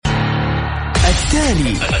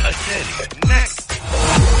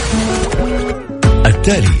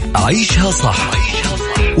التالي عيشها صح،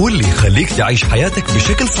 واللي يخليك تعيش حياتك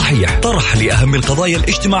بشكل صحيح. طرح لأهم القضايا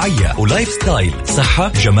الاجتماعية ولايف ستايل، صحة،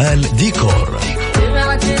 جمال، ديكور.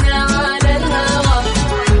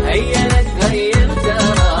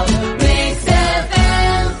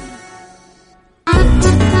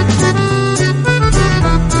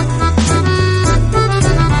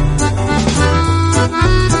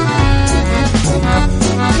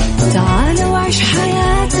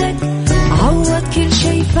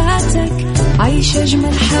 عيش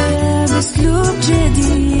أجمل حياة بأسلوب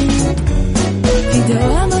جديد، في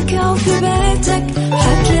دوامك أو في بيتك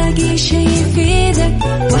حتلاقي شي يفيدك،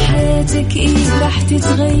 وحياتك إيه راح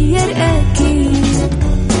تتغير أكيد.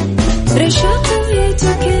 رشاق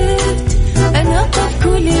ويتوكيت أنا قف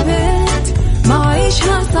كل بيت، ما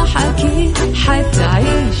عيشها صح أكيد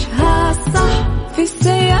حتعيشها صح، في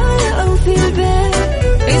السيارة أو في البيت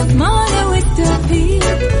اسمعنا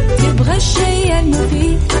والتوفيق، تبغى الشيء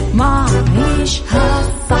المفيد ما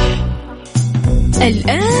عيشها صح.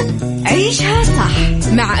 الآن عيشها صح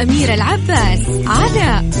مع أميرة العباس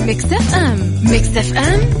على ميكس اف ام. ميكس اف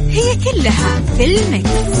ام هي كلها في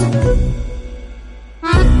الميكس.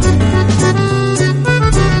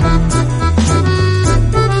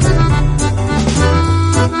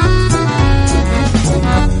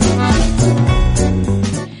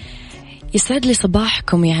 يسعد لي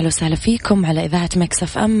صباحكم، يا أهلا وسهلا فيكم على إذاعة ميكس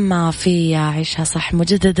اف ام في عيشها صح.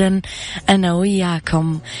 مجددا أنا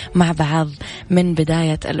وياكم مع بعض من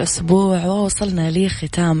بداية الأسبوع، ووصلنا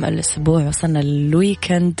لختام الأسبوع، وصلنا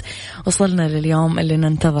للويكند، وصلنا لليوم اللي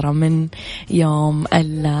ننتظره من يوم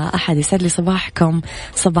الأحد. يسعد لي صباحكم،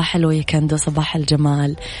 صباح الويكند وصباح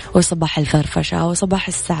الجمال وصباح الفرفشة وصباح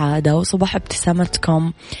السعادة وصباح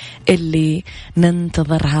ابتسامتكم اللي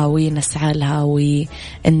ننتظرها ونسعى لها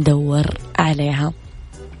وندور عليها.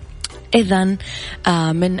 إذن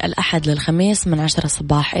من الأحد للخميس من 10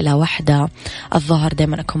 الصباح إلى 1 الظهر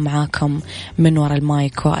دايما أكون معاكم من وراء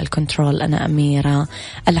المايك والكنترول. أنا أميرة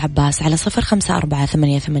العباس على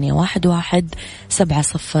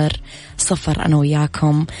 0548811700. أنا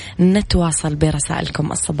وياكم نتواصل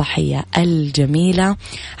برسائلكم الصباحية الجميلة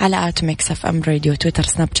على @mixfm راديو، تويتر،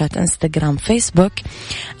 سناب شات، انستغرام، فيسبوك.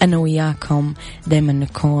 أنا وياكم دايما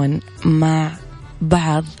نكون مع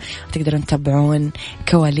بعض، تقدرون تتابعون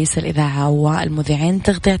كواليس الإذاعة والمذيعين،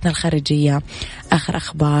 تغطيتنا الخارجية، آخر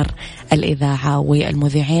أخبار الإذاعة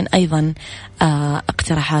والمذيعين، أيضا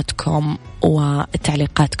اقتراحاتكم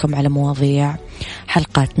وتعليقاتكم على مواضيع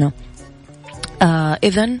حلقاتنا.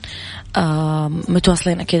 إذن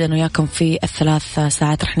متواصلين أكيد أنه وياكم في الثلاث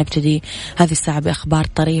ساعات. رح نبتدي هذه الساعة بأخبار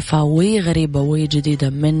طريفة وغريبة وجديدة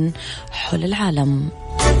من حول العالم.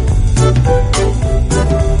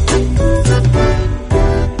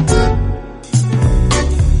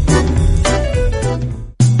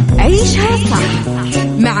 عيشها صح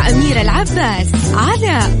مع أميرة العباس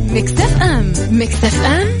على ميكس اف ام. ميكس اف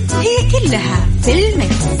ام هي كلها في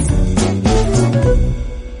الميكس.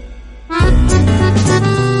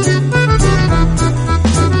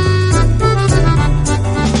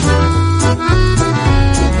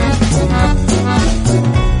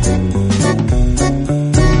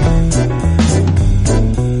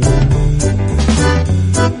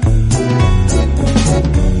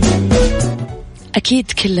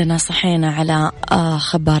 أكيد كلنا صحينا على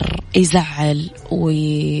خبر يزعل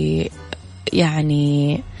ويعني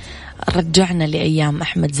رجعنا لأيام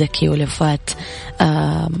أحمد زكي ولوفاة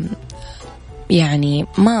يعني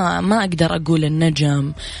ما أقدر أقول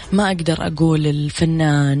النجم، ما أقدر أقول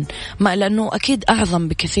الفنان، ما لأنه أكيد أعظم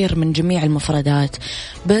بكثير من جميع المفردات،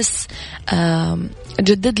 بس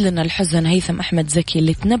جدد لنا الحزن هيثم أحمد زكي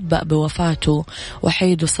اللي تنبأ بوفاته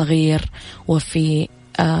وحيد وصغير وفي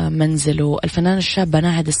منزله. الفنانة الشابة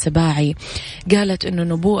ناهد السباعي قالت إنه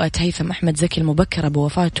نبوءة هيثم أحمد زكي المبكرة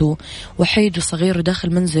بوفاته وحيد وصغير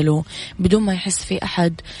داخل منزله بدون ما يحس في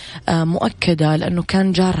أحد مؤكدة، لأنه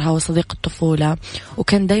كان جارها وصديق الطفولة،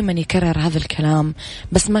 وكان دايما يكرر هذا الكلام،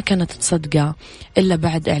 بس ما كانت تصدقه إلا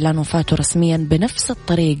بعد إعلان وفاته رسميا بنفس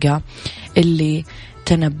الطريقة اللي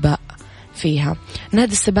تنبأ فيها.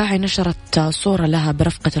 نادي السباعي نشرت صورة لها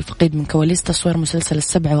برفقة الفقيد من كواليس تصوير مسلسل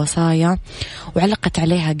السبع وصايا، وعلقت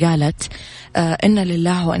عليها قالت إن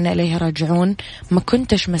لله وإنا إليه راجعون، ما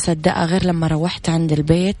كنتش مصدقة غير لما روحت عند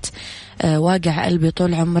البيت، واقع قلبي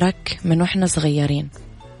طول عمرك من وإحنا صغيرين.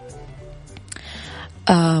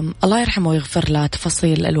 الله يرحمه ويغفر له.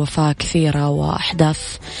 تفاصيل الوفاة كثيرة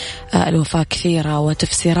وأحداث الوفاة كثيرة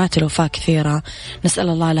وتفسيرات الوفاة كثيرة. نسأل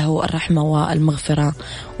الله له الرحمة والمغفرة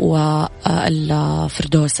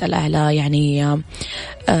والفردوس الأعلى. يعني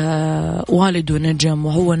والده نجم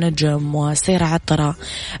وهو نجم وسيرة عطرة،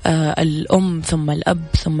 الأم ثم الأب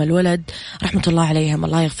ثم الولد رحمة الله عليهم،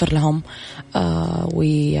 الله يغفر لهم.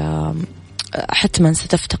 حتما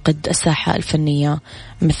ستفتقد الساحة الفنية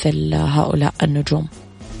مثل هؤلاء النجوم.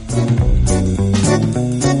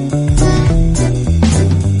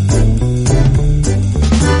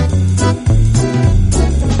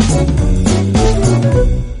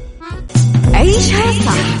 عيشها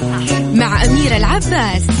صح مع أميرة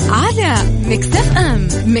العباس على ميكس اف ام.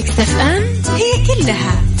 ميكس اف ام هي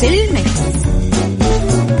كلها في الميكس.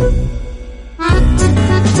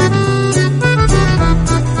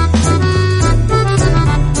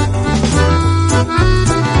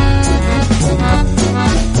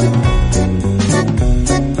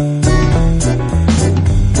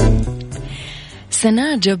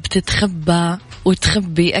 سناجب تتخبى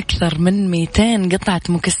وتخبي أكثر من 200 قطعة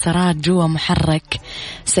مكسرات جوا محرك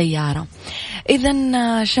سيارة.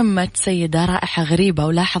 إذن شمت سيدة رائحة غريبة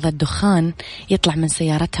ولاحظت دخان يطلع من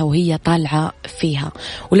سيارتها وهي طالعة فيها،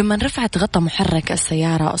 ولما رفعت غطا محرك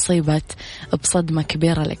السيارة أصيبت بصدمة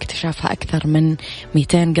كبيرة لاكتشافها أكثر من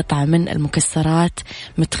 200 قطعة من المكسرات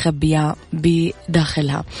متخبية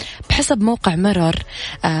بداخلها. بحسب موقع ميرور،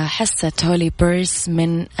 حست هولي بيرس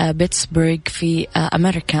من بيتسبرغ في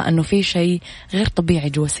أمريكا أنه في شيء غير طبيعي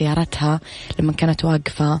جوا سيارتها لما كانت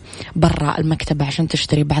واقفة برا المكتبة عشان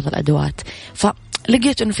تشتري بعض الأدوات.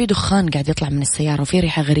 فلقيت أنه في دخان قاعد يطلع من السيارة وفي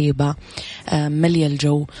ريحة غريبة مليا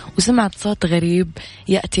الجو، وسمعت صوت غريب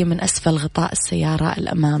يأتي من أسفل غطاء السيارة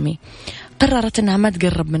الأمامي. قررت أنها ما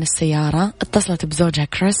تقرب من السيارة، اتصلت بزوجها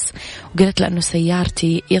كريس وقالت له أنه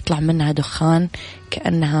سيارتي يطلع منها دخان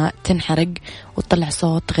كأنها تنحرق وتطلع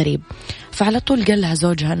صوت غريب. فعلى طول قال لها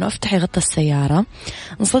زوجها أنه افتحي غطاء السيارة.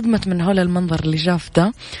 انصدمت من هول المنظر اللي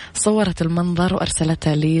شافته، صورت المنظر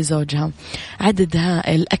وأرسلتها لزوجها. عدد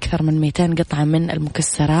هائل أكثر من 200 قطعة من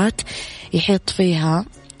المكسرات يحيط فيها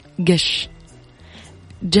قش.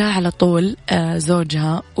 جاء على طول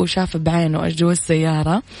زوجها وشاف بعينه جوا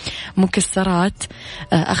السيارة مكسرات.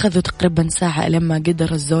 أخذوا تقريبا ساعة لما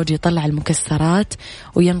قدر الزوج يطلع المكسرات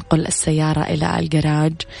وينقل السيارة إلى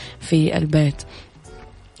الجراج في البيت.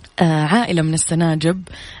 عائلة من السناجب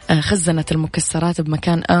خزنت المكسرات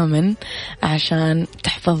بمكان آمن عشان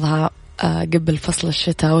تحفظها قبل فصل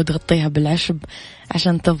الشتاء وتغطيها بالعشب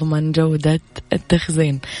عشان تضمن جودة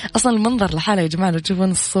التخزين. أصلا المنظر لحاله يا جماعة، لو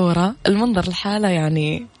تشوفون الصورة المنظر لحاله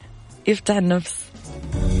يعني يفتح النفس.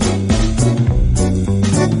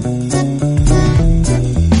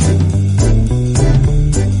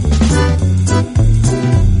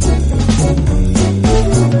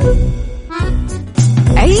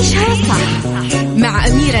 عيشها صح مع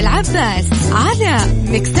أميرة العباس على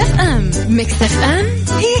ميكس اف ام. ميكس اف ام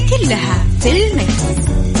هي كلها في الميكس.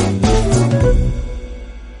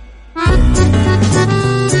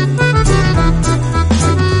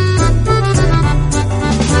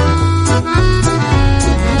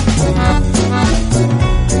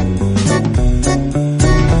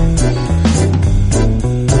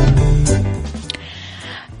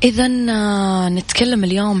 إذن نتكلم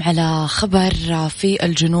اليوم على خبر في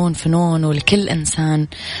الجنون فنون، ولكل إنسان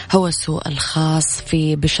هوسه الخاص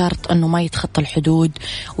بشرط أنه ما يتخطى الحدود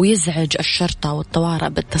ويزعج الشرطة والطوارئ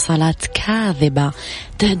باتصالات كاذبة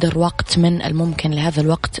تهدر وقت من الممكن لهذا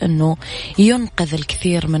الوقت أنه ينقذ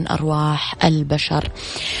الكثير من أرواح البشر.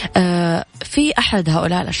 في أحد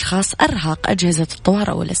هؤلاء الأشخاص أرهق أجهزة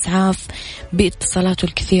الطوارئ والإسعاف باتصالاته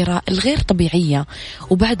الكثيرة الغير طبيعية،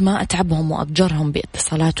 وبعد ما أتعبهم وأضجرهم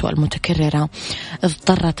باتصالاته المتكررة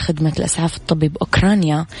اضطرت خدمة الإسعاف الطبي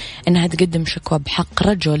بأوكرانيا أنها تقدم شكوى بحق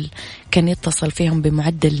رجل كان يتصل فيهم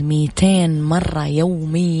بمعدل 200 مرة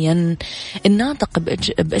يوميا. الناطق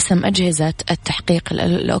باسم أجهزة التحقيق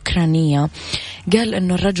الأوكرانية قال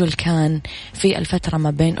أنه الرجل كان في الفترة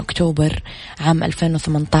ما بين أكتوبر عام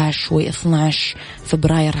 2018 و 12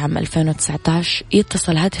 فبراير عام 2019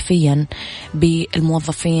 يتصل هاتفيا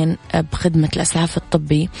بالموظفين بخدمة الإسعاف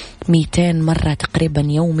الطبي 200 مرة تقريبا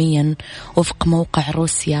يوميا وفق موقع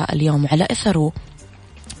روسيا اليوم. على أثره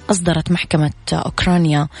أصدرت محكمة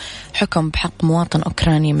أوكرانيا حكم بحق مواطن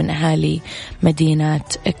أوكراني من أهالي مدينة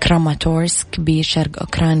كراماتورسك بشرق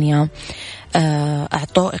أوكرانيا،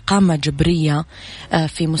 أعطوه إقامة جبرية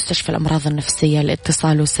في مستشفى الأمراض النفسية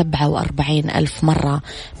لاتصاله 47,000 مرة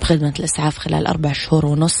بخدمة الإسعاف خلال 4 شهور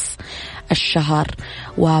ونص. الشهر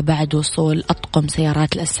وبعد وصول أطقم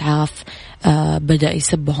سيارات الإسعاف بدأ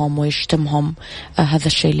يسبهم ويشتمهم. هذا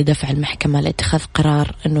الشيء اللي دفع المحكمة لاتخاذ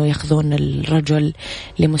قرار أنه يأخذون الرجل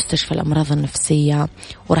لمستشفى الأمراض النفسية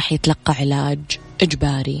ورح يتلقى علاج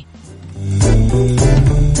إجباري.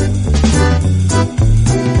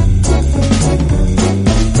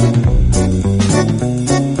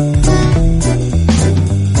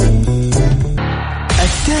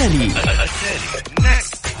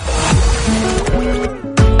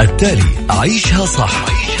 التالي عيشها صح،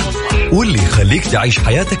 واللي يخليك تعيش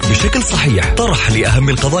حياتك بشكل صحيح. طرح لأهم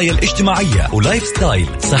القضايا الاجتماعية ولايف ستايل،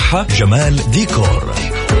 صحة، جمال، ديكور.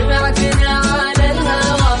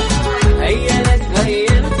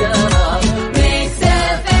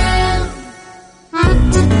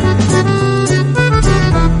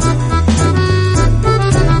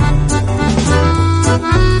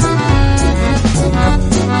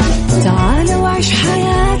 تعال وعيش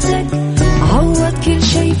حياتك، عوض كل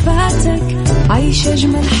شي فاتك، عيش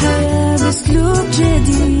أجمل حياة بأسلوب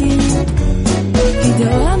جديد. في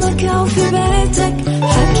دوامك أو في بيتك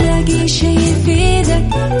حتلاقي شي يفيدك،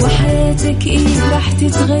 وحياتك راح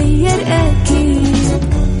تتغير أكيد.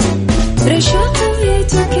 رشاق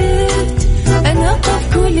ويتوكيت أنا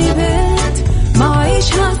قف كل بيت، ما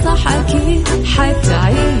عيشها صح أكيد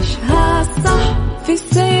حتعيشها صح. في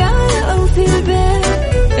السيارة أو في البيت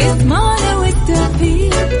اسمعنا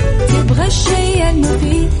والتوفيق، تبغى الشيء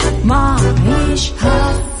المفيد ما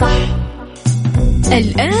عيشها صح.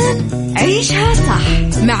 الآن عيشها صح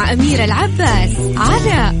مع أميرة العباس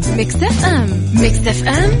على ميكس اف ام. ميكس اف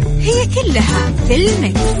ام هي كلها في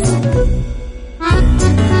الميكس.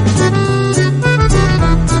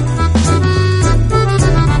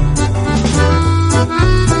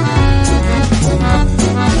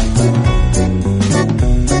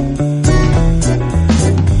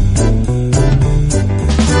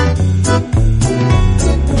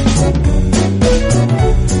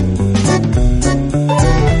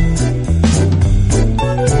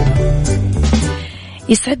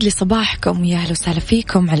 يسعد لي صباحكم، يا أهلا وسهلا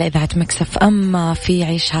فيكم على إذاعة ميكس اف ام في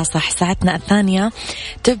عيشها صح. ساعتنا الثانية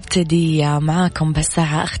تبتدي معاكم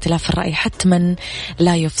بساعة. اختلاف الرأي حتما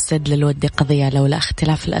لا يفسد للود قضية، لولا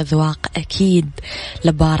اختلاف الأذواق أكيد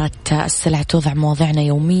لبارة السلع. توضع مواضيعنا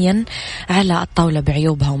يوميا على الطاولة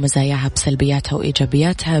بعيوبها ومزاياها، بسلبياتها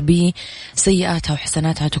وإيجابياتها، بسيئاتها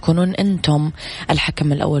وحسناتها. تكونون أنتم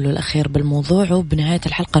الحكم الأول والأخير بالموضوع، وبنهاية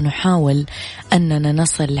الحلقة نحاول أننا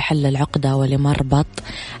نصل لحل العقدة ولمربط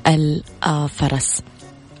الفرس.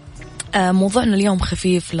 موضوعنا اليوم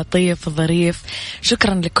خفيف لطيف ظريف.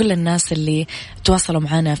 شكرا لكل الناس اللي تواصلوا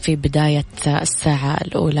معنا في بداية الساعة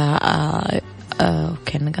الأولى.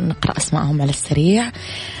 أوكي نقرأ أسمائهم على السريع.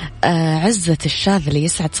 عزة الشاذلي،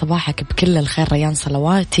 يسعد صباحك بكل الخير. ريان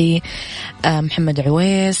صلواتي، محمد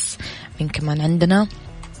عويس، مين كمان عندنا؟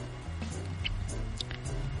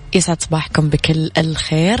 يسعد صباحكم بكل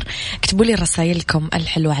الخير. اكتبوا لي رسائلكم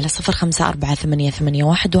الحلوة على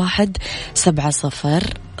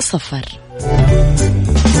 0548811700.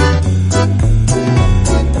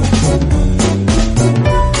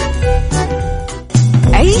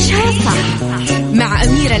 عيشها صح مع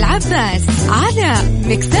أميرة العباس على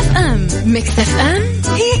ميكس اف ام. ميكس اف ام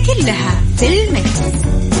هي كلها في الميكس.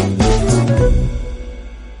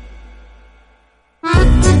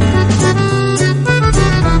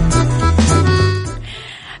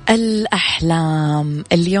 الأحلام.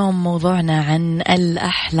 اليوم موضوعنا عن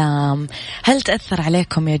الأحلام. هل تأثر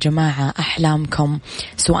عليكم يا جماعة أحلامكم،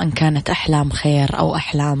 سواء كانت أحلام خير أو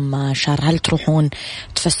أحلام شر؟ هل تروحون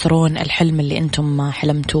تفسرون الحلم اللي أنتم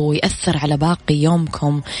حلمتوه ويأثر على باقي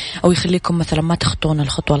يومكم، أو يخليكم مثلا ما تخطون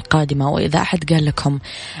الخطوة القادمة؟ وإذا أحد قال لكم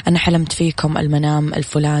أنا حلمت فيكم المنام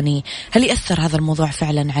الفلاني، هل يأثر هذا الموضوع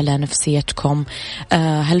فعلا على نفسيتكم؟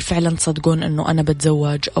 هل فعلا تصدقون أنه أنا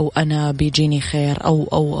بتزوج أو أنا بيجيني خير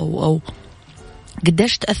أو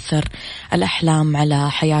قديش تأثر الأحلام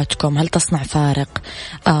على حياتكم؟ هل تصنع فارق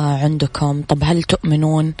عندكم؟ طب هل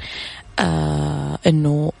تؤمنون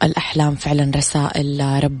أنه الأحلام فعلا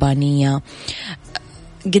رسائل ربانية؟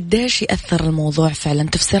 قديش يأثر الموضوع فعلا؟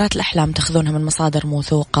 تفسيرات الأحلام تأخذونها من مصادر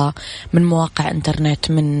موثوقة، من مواقع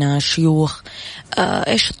إنترنت، من شيوخ؟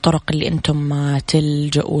 إيش الطرق اللي أنتم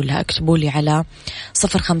تلجؤوا لها؟ اكتبوا لي على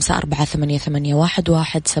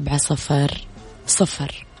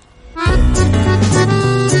 0548811700.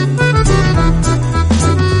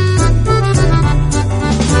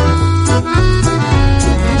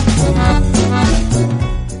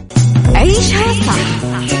 عيشها صح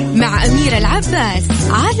مع أميرة العباس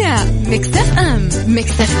على ميكس اف ام.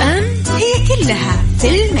 ميكس اف ام هي كلها في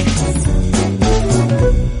الميكس.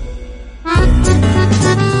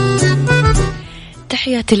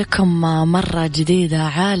 تحياتي لكم مرة جديدة.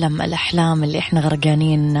 عالم الأحلام اللي احنا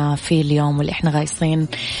غرقانين فيه اليوم واللي احنا غايصين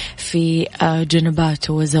في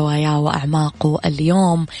جنباته وزواياه وأعماقه.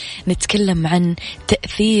 اليوم نتكلم عن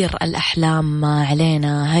تأثير الأحلام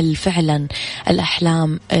علينا. هل فعلا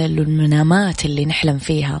الأحلام المنامات اللي نحلم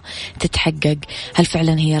فيها تتحقق؟ هل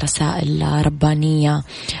فعلا هي رسائل ربانية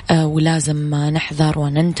ولازم نحذر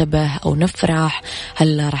وننتبه أو نفرح؟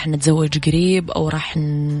 هل راح نتزوج قريب أو راح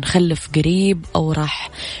نخلف قريب أو راح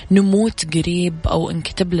نموت قريب أو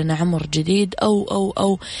انكتب لنا عمر جديد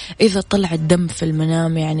أو إذا طلع الدم في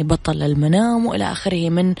المنام يعني بطل المنام وإلى آخره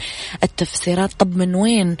من التفسيرات. طب من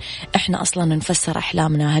وين إحنا أصلا نفسر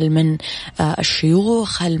أحلامنا؟ هل من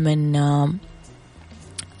الشيوخ؟ هل من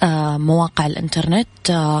مواقع الانترنت؟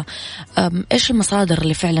 ايش المصادر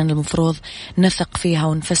اللي فعلا المفروض نثق فيها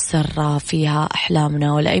ونفسر فيها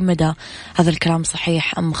احلامنا؟ ولاي مدى هذا الكلام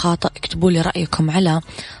صحيح ام خاطئ؟ اكتبوا لي رايكم على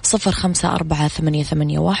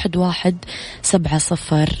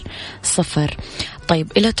 0548811700.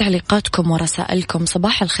 طيب إلى تعليقاتكم ورسائلكم.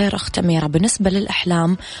 صباح الخير أخت أميرة، بالنسبة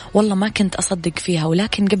للأحلام والله ما كنت أصدق فيها،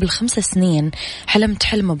 ولكن قبل 5 سنين حلمت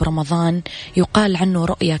حلم برمضان يقال عنه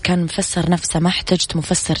رؤيا، كان مفسر نفسه، ما احتجت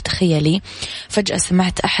مفسر. تخيلي فجأة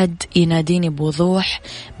سمعت أحد يناديني بوضوح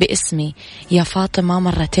باسمي، يا فاطمة،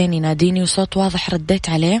 مرتين يناديني وصوت واضح. رديت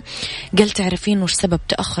عليه، قلت تعرفين وش سبب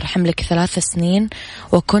تأخر حملك 3 سنين؟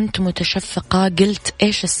 وكنت متشفقة. قلت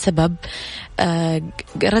إيش السبب؟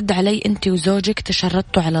 رد علي أنت وزوجك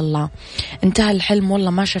تشردتوا على الله. انتهى الحلم،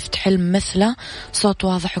 والله ما شفت حلم مثله، صوت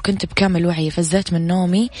واضح وكنت بكامل وعي. فزيت من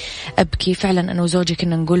نومي أبكي. فعلا أنا وزوجي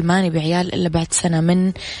كنا نقول ما نبي عيال إلا بعد سنة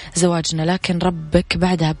من زواجنا، لكن ربك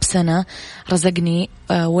بعدها بسنة رزقني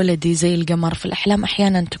ولدي زي القمر. في الأحلام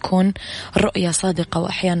أحيانا تكون الرؤية صادقة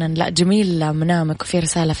وأحيانا لا. جميل منامك وفي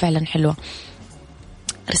رسالة فعلا حلوة.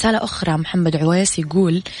 رسالة أخرى محمد عويس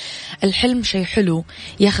يقول الحلم شيء حلو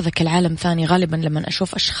ياخذك العالم ثاني. غالبا لما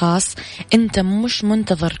أشوف أشخاص أنت مش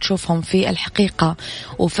منتظر تشوفهم في الحقيقة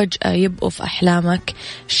وفجأة يبقوا في أحلامك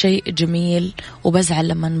شيء جميل، وبزعل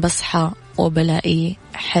لما بصحى وبلاقي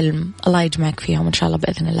حلم. الله يجمعك فيهم إن شاء الله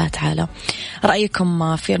بإذن الله تعالى.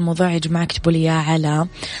 رأيكم في الموضوع يا جماعة اكتبوا لي على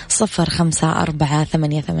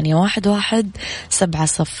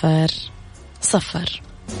 0548811700.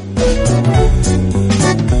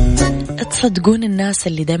 تصدقون الناس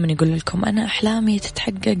اللي دائما يقول لكم أنا أحلامي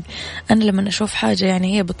تتحقق؟ أنا لما أشوف حاجة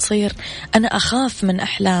يعني هي بتصير أنا أخاف من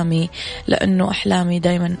أحلامي لأنه أحلامي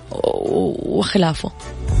دائما وخلافه.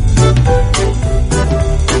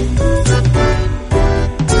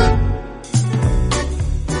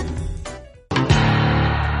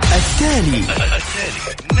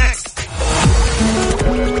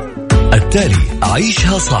 التالي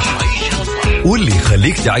عيشها صح، واللي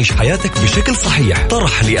يخليك تعيش حياتك بشكل صحيح.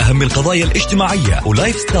 طرح لأهم القضايا الاجتماعية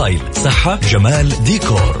ولايف ستايل، صحة، جمال،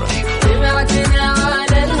 ديكور.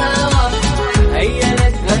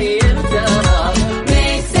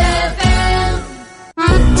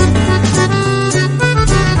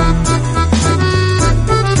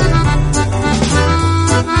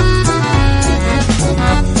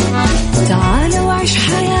 تعال وعيش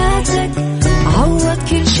حياتك، عوض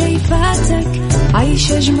كل شي فاتك،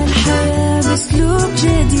 عيش أجمل حياة بأسلوب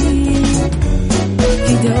جديد.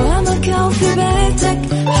 في دوامك أو في بيتك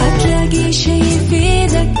حتلاقي شي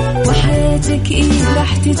يفيدك، وحياتك إيه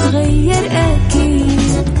راح تتغير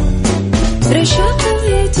أكيد. رشاق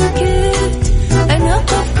ويتوكيت أنا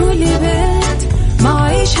قف كل بيت، ما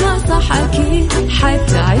عيشها صح أكيد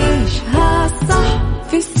حتعيشها صح.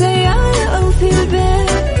 في السيارة أو في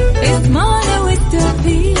البيت اسمعنا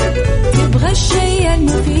والتوفيق، تبغى الشيء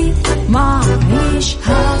المفيد ما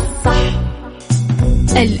عيشها صح.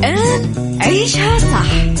 الآن عيشها صح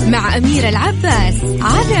مع أميرة العباس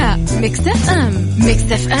على مكسف أم.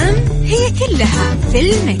 مكسف أم هي كلها في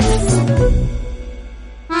المكس.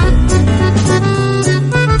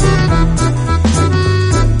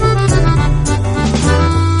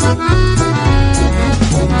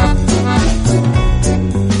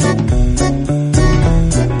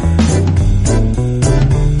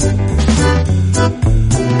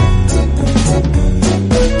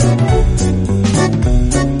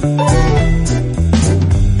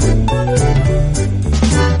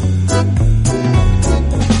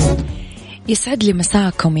 يسعد لي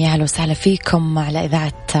مساكم، يا أهلا وسهلا فيكم على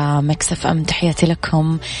إذاعة مكسف أم. تحياتي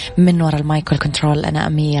لكم من وراء المايك والكنترول. أنا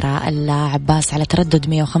أميرة العباس على تردد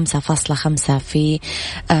 105.5 في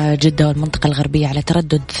جدة والمنطقة الغربية، على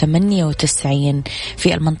تردد 98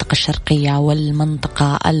 في المنطقة الشرقية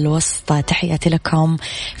والمنطقة الوسطى. تحياتي لكم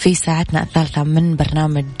في ساعتنا الثالثة من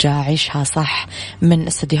برنامج عيشها صح من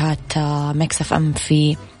استديوهات مكسف أم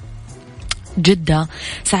في جدة.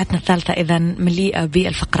 ساعتنا الثالثة إذا مليئة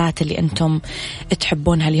بالفقرات اللي أنتم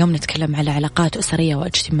تحبونها. اليوم نتكلم على علاقات أسرية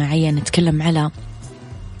واجتماعية، نتكلم على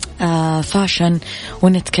فاشن،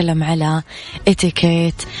 ونتكلم على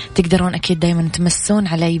اتيكيت. تقدرون أكيد دايما تمسون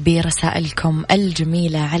علي برسائلكم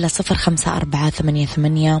الجميلة على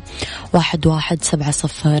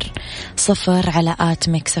 0548811700 على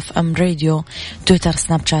 @mixfm راديو، تويتر،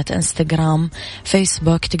 سناب شات، انستغرام،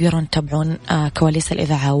 فيسبوك. تقدرون تتابعون كواليس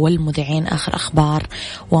الإذاعة والمذيعين، آخر أخبار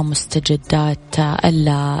ومستجدات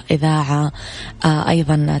الإذاعة،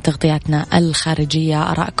 أيضا تغطياتنا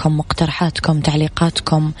الخارجية، آرائكم، مقترحاتكم،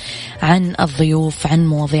 تعليقاتكم عن الضيوف، عن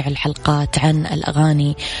مواضيع الحلقات، عن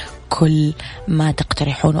الأغاني، كل ما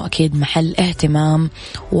تقترحونه أكيد محل اهتمام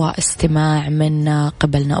واستماع من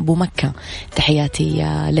قبلنا. أبو مكة، تحياتي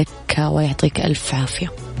لك ويعطيك ألف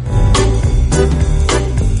عافية.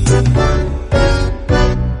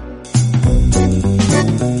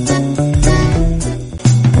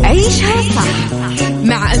 عيشها صح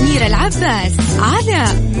مع أميرة العباس على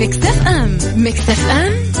مكسف أم. مكسف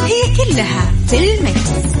أم هي كلها في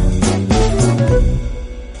المكس.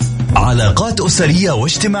 علاقات أسرية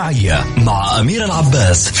واجتماعية مع أميرة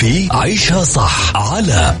العباس في عيشها صح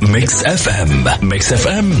على ميكس اف ام. ميكس اف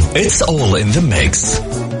ام it's all in the mix.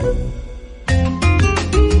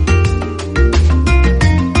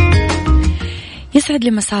 يسعد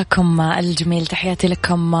لي مساكم الجميل، تحياتي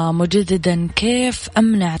لكم مجددا. كيف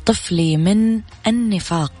أمنع طفلي من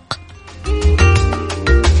النفاق؟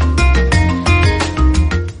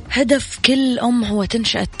 هدف كل أم هو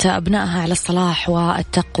تنشأة أبنائها على الصلاح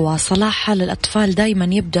والتقوى. صلاحها للأطفال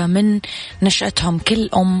دايما يبدأ من نشأتهم. كل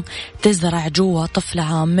أم تزرع جوا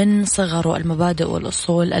طفلها من صغره المبادئ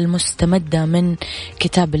والأصول المستمدة من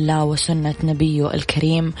كتاب الله وسنة نبيه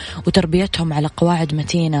الكريم، وتربيتهم على قواعد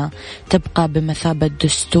متينة تبقى بمثابة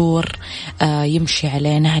دستور يمشي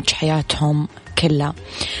عليه نهج حياتهم كلها.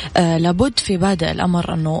 لابد في بادئ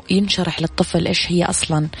الأمر أنه ينشرح للطفل إيش هي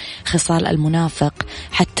أصلا خصال المنافق،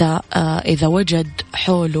 حتى إذا وجد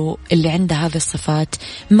حوله اللي عنده هذه الصفات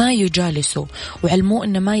ما يجالسه، وعلموه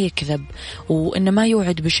إنه ما يكذب، وإنه ما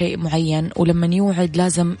يوعد بشيء معين، ولما يوعد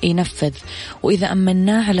لازم ينفذ. وإذا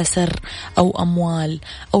أمناه على سر أو أموال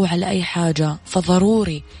أو على أي حاجة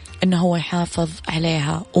فضروري إنه هو يحافظ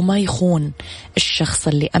عليها وما يخون الشخص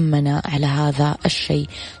اللي أمنه على هذا الشيء،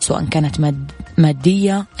 سواء كانت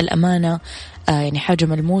مادية الأمانة، يعني حاجة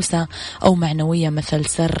ملموسة، أو معنوية مثل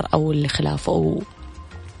سر أو اللي خلافه أو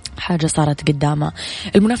حاجة صارت قدامه.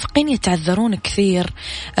 المنافقين يتعذرون كثير،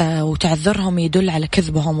 وتعذرهم يدل على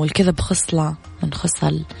كذبهم، والكذب خصلة من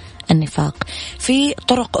خصل النفاق. في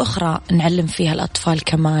طرق أخرى نعلم فيها الأطفال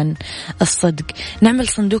كمان الصدق. نعمل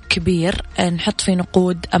صندوق كبير نحط فيه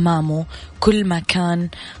نقود أمامه، كل ما كان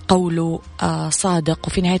قوله صادق،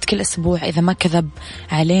 وفي نهاية كل أسبوع إذا ما كذب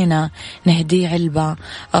علينا نهديه علبة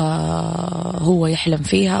هو يحلم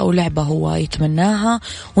فيها أو لعبة هو يتمناها،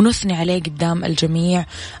 ونثني عليه قدام الجميع،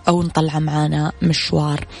 أو نطلع معانا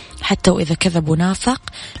مشوار. حتى وإذا كذب ونافق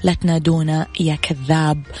لا تنادونا يا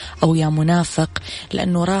كذاب أو يا منافق،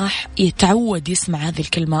 لأنه راح يتعود يسمع هذه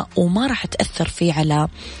الكلمة وما راح تأثر فيه على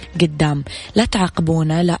قدام. لا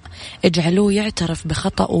تعاقبونا، لا، اجعلوه يعترف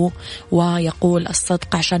بخطأه ويقول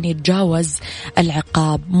الصدق عشان يتجاوز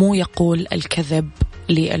العقاب، مو يقول الكذب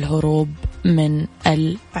للهروب من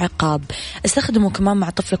العقاب. استخدموا كمان مع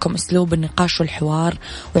طفلكم أسلوب النقاش والحوار،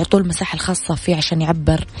 ويعطوا المساحة الخاصة فيه عشان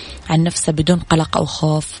يعبر عن نفسه بدون قلق أو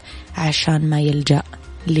خوف، عشان ما يلجأ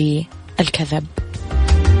للكذب.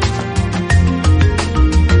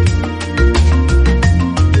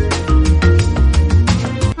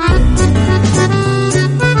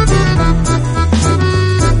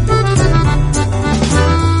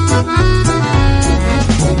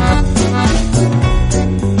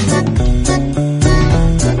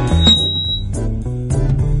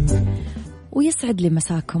 يسعد لي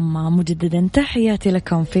مساكم مجددا، تحياتي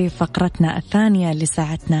لكم في فقرتنا الثانية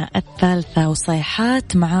لساعتنا الثالثة،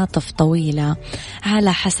 وصيحات معاطف طويلة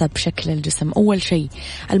على حسب شكل الجسم. أول شيء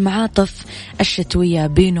المعاطف الشتوية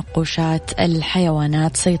بنقوشات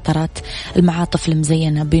الحيوانات. سيطرت المعاطف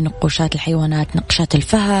المزينة بنقوشات الحيوانات، نقشات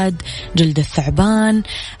الفهد، جلد الثعبان،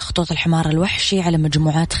 خطوط الحمار الوحشي على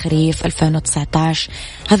مجموعات خريف 2019.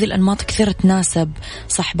 هذه الأنماط كثير تناسب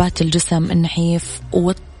صاحبات الجسم النحيف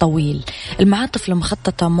طويل. المعاطف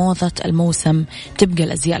المخططة موضة الموسم، تبقى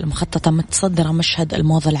الأزياء المخططة متصدرة مشهد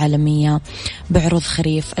الموضة العالمية بعروض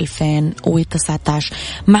خريف 2019.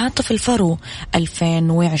 معاطف الفرو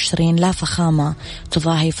 2020 لا فخامة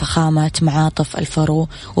تضاهي فخامة معاطف الفرو،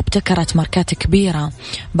 وابتكرت ماركات كبيرة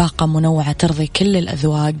باقة منوعة ترضي كل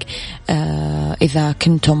الأذواق. إذا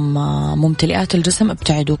كنتم ممتلئات الجسم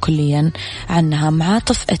ابتعدوا كليا عنها.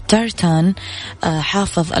 معاطف التارتان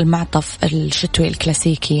حافظ المعطف الشتوي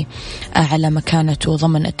الكلاسيكي على مكانته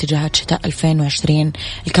ضمن اتجاهات شتاء 2020.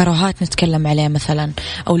 الكاروهات نتكلم عليه مثلا،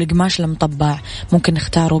 أو القماش المطبع ممكن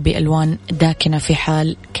نختاره بألوان داكنة في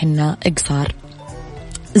حال كنا إقصار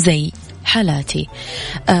زي حالاتي.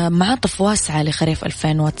 معاطف واسعة لخريف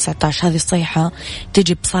 2019. هذه الصيحة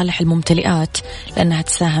تجي بصالح الممتلئات لأنها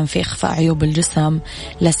تساهم في إخفاء عيوب الجسم،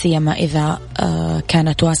 لا سيما إذا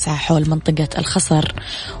كانت واسعة حول منطقة الخصر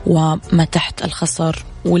وما تحت الخصر،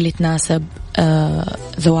 واللي تناسب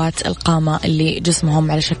ذوات القامة اللي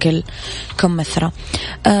جسمهم على شكل كمثرى.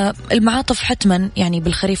 المعاطف حتما يعني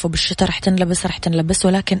بالخريف وبالشتاء رح تنلبس،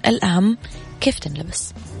 ولكن الأهم كيف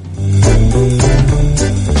تنلبس.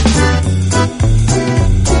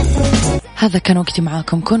 هذا كان وقتي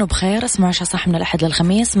معاكم، كونوا بخير. اسمعوا عشاء صح من الأحد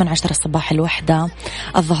للخميس من 10 الصباح ل1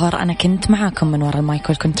 الظهر. أنا كنت معاكم من وراء المايك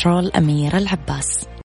والكنترول أميرة العباس.